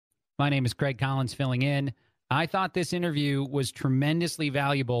My name is Craig Collins filling in. I thought this interview was tremendously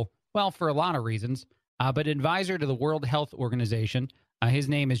valuable, well, for a lot of reasons, but advisor to the World Health Organization, his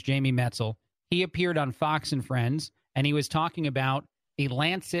name is Jamie Metzl. He appeared on Fox and Friends, and he was talking about a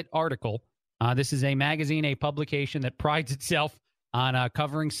Lancet article. This is a magazine, a publication that prides itself on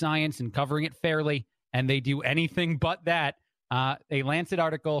covering science and covering it fairly, and they do anything but that. A Lancet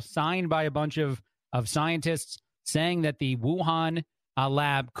article signed by a bunch of scientists saying that the Wuhan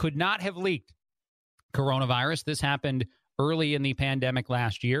lab could not have leaked coronavirus. This happened early in the pandemic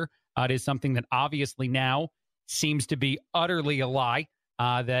last year. It is something that obviously now seems to be utterly a lie,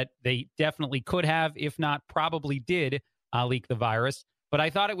 that they definitely could have, if not probably did, leak the virus. But I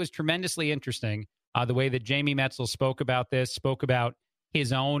thought it was tremendously interesting the way that Jamie Metzl spoke about this, spoke about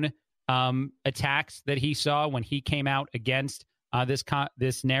his own attacks that he saw when he came out against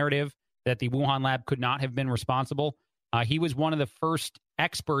this narrative that the Wuhan lab could not have been responsible. He was one of the first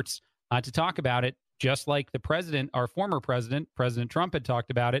experts to talk about it, just like the president, our former president, President Trump, had talked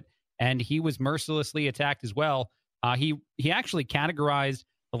about it, and he was mercilessly attacked as well. He actually categorized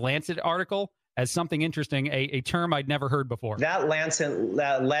the Lancet article as something interesting, a term I'd never heard before. That Lancet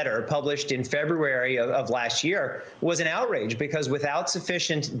letter published in February of last year was an outrage because without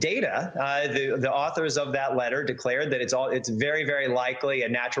sufficient data, the authors of that letter declared that it's very, very likely a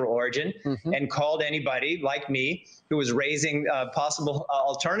natural origin, and called anybody like me who was raising possible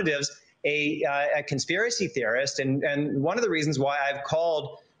alternatives a conspiracy theorist. And one of the reasons why I've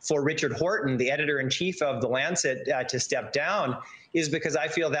called for Richard Horton, the editor-in-chief of The Lancet, to step down is because I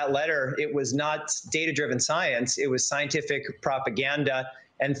feel that letter, it was not data-driven science, it was scientific propaganda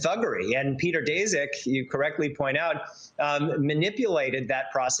and thuggery. And Peter Daszak, you correctly point out, manipulated that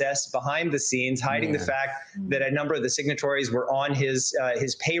process behind the scenes, hiding the fact that a number of the signatories were on his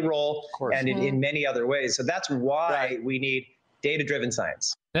payroll and in many other ways. So that's why we need data-driven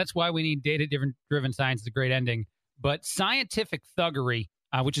science. That's why we need data-driven science. Is a great ending. But scientific thuggery,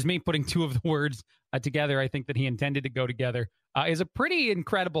 which is me putting two of the words together, I think that he intended to go together, is a pretty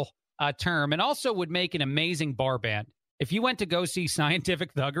incredible term, and also would make an amazing bar band. If you went to go see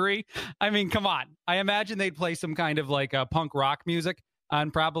Scientific Thuggery, I mean, come on. I imagine they'd play some kind of like punk rock music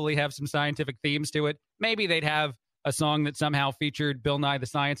and probably have some scientific themes to it. Maybe they'd have a song that somehow featured Bill Nye the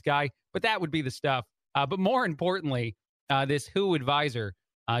Science Guy, but that would be the stuff. But more importantly, this WHO advisor,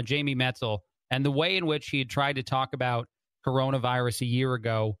 Jamie Metzl, and the way in which he had tried to talk about coronavirus a year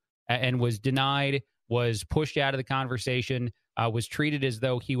ago and was denied, was pushed out of the conversation, was treated as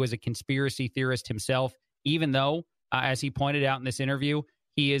though he was a conspiracy theorist himself, even though, as he pointed out in this interview,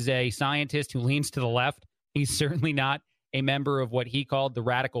 he is a scientist who leans to the left. He's certainly not a member of what he called the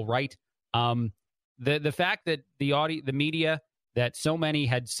radical right. The fact that the media, that so many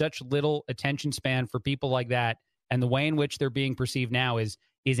had such little attention span for people like that, and the way in which they're being perceived now is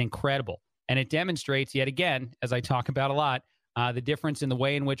incredible. And it demonstrates yet again, as I talk about a lot, the difference in the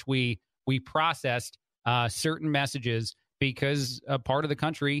way in which we processed certain messages, because a part of the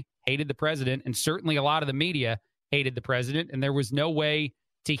country hated the president, and certainly a lot of the media hated the president, and there was no way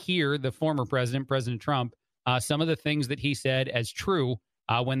to hear the former president, President Trump, some of the things that he said as true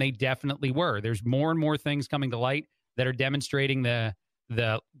when they definitely were. There's more and more things coming to light that are demonstrating the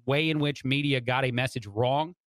way in which media got a message wrong